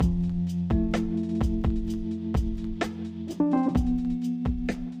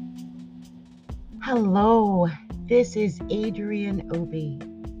Hello, this is Adrienne Obi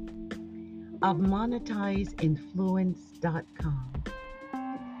of monetizeinfluence.com,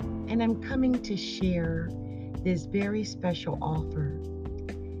 and I'm coming to share this very special offer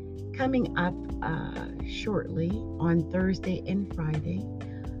coming up shortly on Thursday and Friday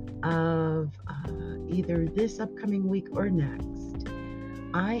of either this upcoming week or next.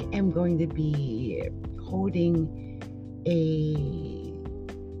 I am going to be holding a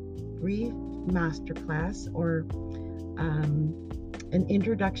brief masterclass or an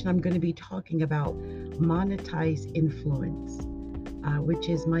introduction. I'm going to be talking about Monetize Influence, which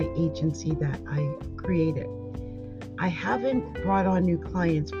is my agency that I created. I haven't brought on new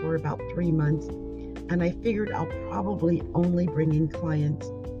clients for about 3 months, and I figured I'll probably only bring in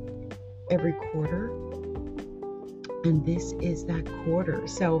clients every quarter, and this is that quarter.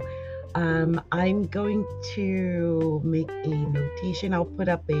 So I'm going to make a notation. I'll put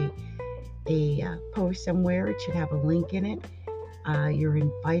up a post somewhere. It should have a link in it. You're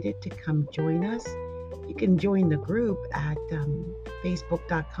invited to come join us. You can join the group at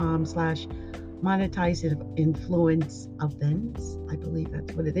facebook.com/monetizeinfluence events. I believe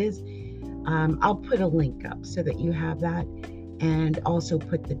that's what it is. I'll put a link up so that you have that, and also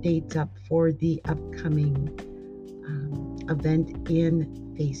put the dates up for the upcoming event in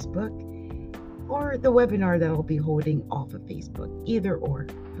Facebook, or the webinar that I'll be holding off of Facebook. Either or,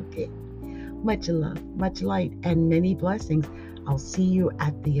 okay? Much love, much light, and many blessings. I'll see you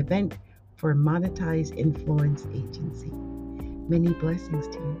at the event for Monetize Influence Agency. Many blessings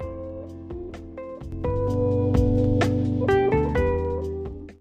to you.